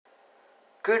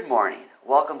Good morning.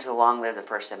 Welcome to Long Live the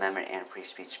First Amendment and Free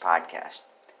Speech podcast.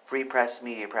 Free Press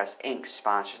Media Press Inc.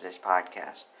 sponsors this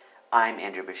podcast. I'm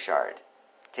Andrew Bouchard.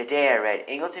 Today I read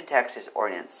Angleton, Texas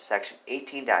Ordinance, Section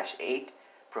 18-8,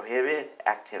 Prohibited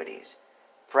Activities.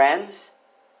 Friends,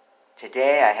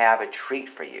 today I have a treat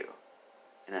for you,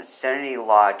 an obscenity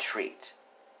law treat.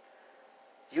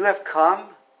 You have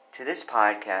come to this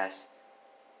podcast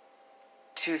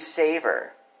to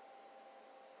savor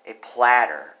a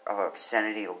platter of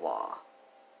obscenity law.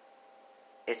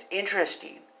 It's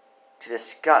interesting to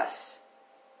discuss,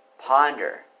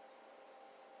 ponder,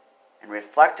 and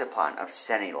reflect upon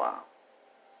obscenity law.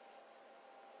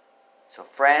 So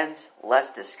friends,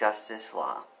 let's discuss this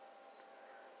law.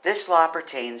 This law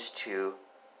pertains to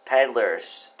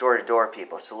peddlers, door-to-door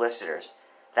people, solicitors,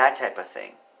 that type of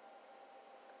thing.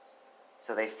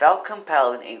 So they felt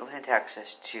compelled in Angleton,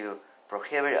 Texas to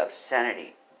prohibit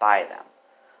obscenity by them.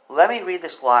 Let me read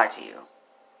this law to you.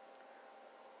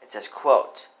 It says,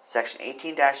 quote, Section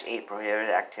 18-8 Prohibited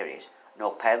Activities. No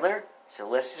peddler,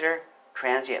 solicitor,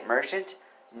 transient merchant,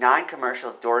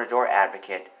 non-commercial door-to-door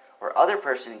advocate, or other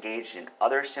person engaged in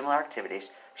other similar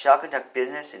activities shall conduct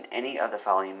business in any of the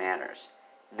following manners.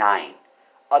 9.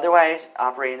 Otherwise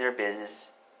operating their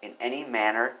business in any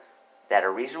manner that a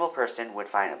reasonable person would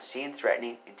find obscene,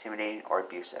 threatening, intimidating, or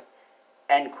abusive.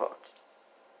 End quote.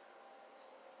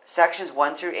 Sections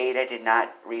 1 through 8 I did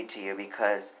not read to you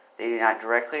because they do not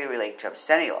directly relate to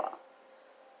obscenity law.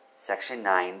 Section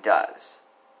 9 does.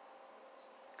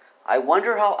 I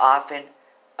wonder how often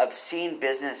obscene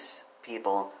business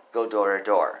people go door to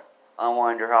door. I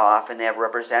wonder how often they have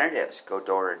representatives go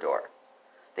door to door.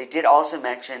 They did also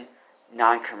mention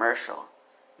non-commercial.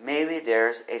 Maybe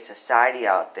there's a society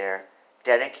out there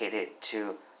dedicated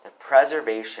to the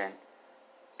preservation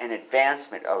and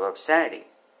advancement of obscenity.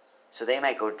 So they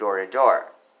might go door to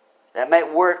door. That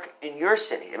might work in your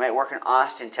city. It might work in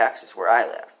Austin, Texas, where I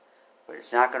live. But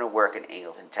it's not going to work in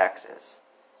Angleton, Texas.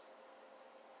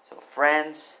 So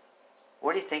friends,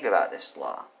 what do you think about this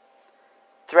law?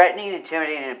 Threatening,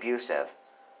 intimidating, and abusive.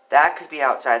 That could be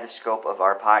outside the scope of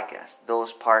our podcast.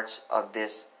 Those parts of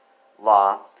this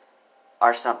law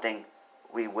are something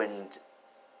we wouldn't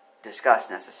discuss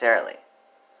necessarily,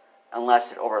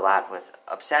 unless it overlapped with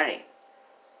obscenity.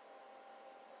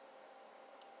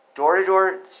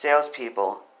 Door-to-door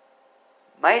salespeople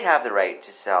might have the right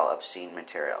to sell obscene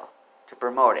material, to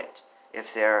promote it.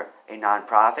 If they're a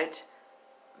nonprofit,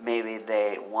 maybe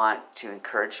they want to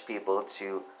encourage people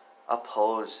to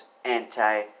oppose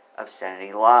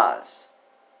anti-obscenity laws.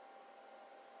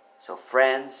 So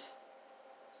friends,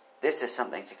 this is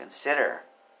something to consider.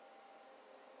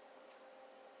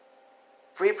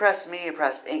 Free Press Media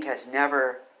Press Inc. has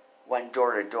never went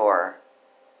door to door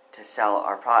to sell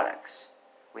our products.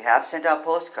 We have sent out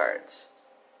postcards.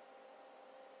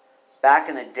 Back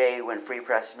in the day when Free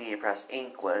Press Media Press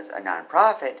Inc. was a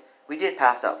nonprofit, we did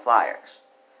pass out flyers.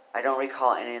 I don't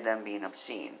recall any of them being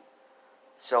obscene.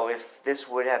 So if this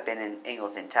would have been in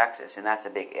Angleton, Texas, and that's a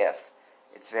big if,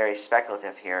 it's very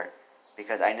speculative here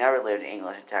because I never lived in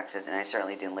Angleton, Texas, and I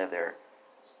certainly didn't live there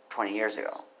 20 years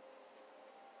ago.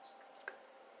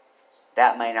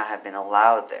 That might not have been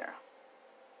allowed there.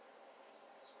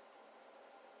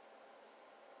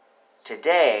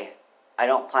 Today, I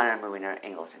don't plan on moving to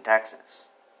Angleton, Texas.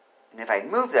 And if I'd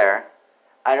move there,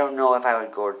 I don't know if I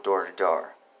would go door to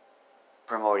door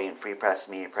promoting Free Press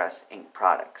Media Press Inc.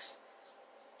 products,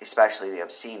 especially the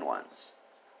obscene ones,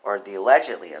 or the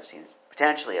allegedly obscene,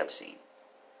 potentially obscene.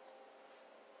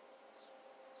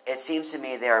 It seems to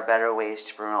me there are better ways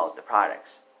to promote the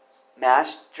products.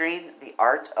 Mastering the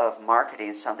art of marketing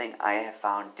is something I have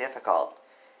found difficult,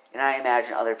 and I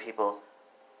imagine other people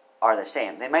are the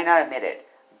same. They might not admit it,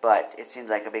 but it seems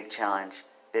like a big challenge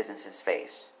businesses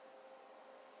face.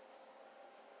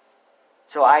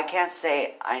 So I can't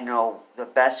say I know the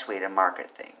best way to market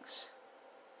things.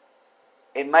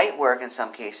 It might work in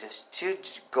some cases to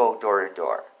go door to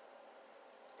door.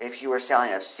 If you were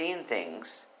selling obscene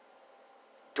things,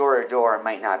 door to door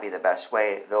might not be the best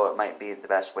way, though it might be the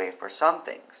best way for some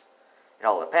things. It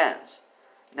all depends.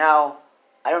 Now,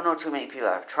 I don't know too many people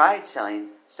that have tried selling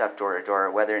stuff door to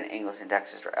door, whether in Angleton,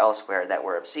 Texas, or elsewhere, that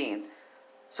were obscene,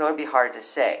 so it'd be hard to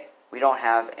say. We don't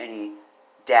have any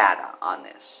data on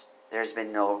this. There's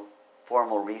been no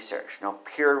formal research, no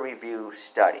peer review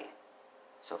study.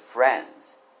 So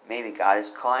friends, maybe God is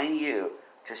calling you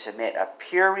to submit a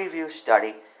peer review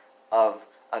study of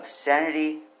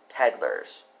obscenity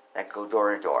peddlers that go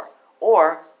door to door,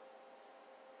 or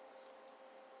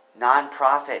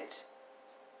nonprofit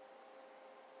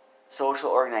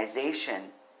social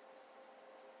organization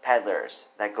peddlers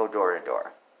that go door to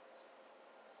door.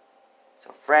 So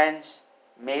friends,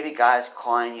 maybe God is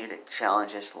calling you to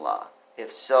challenge this law.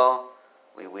 If so,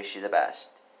 we wish you the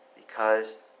best,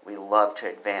 because we love to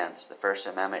advance the First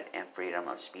Amendment and freedom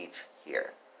of speech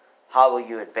here. How will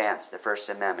you advance the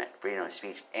First Amendment, freedom of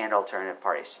speech, and alternative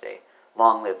parties today?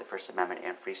 Long live the First Amendment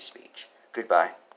and free speech. Goodbye.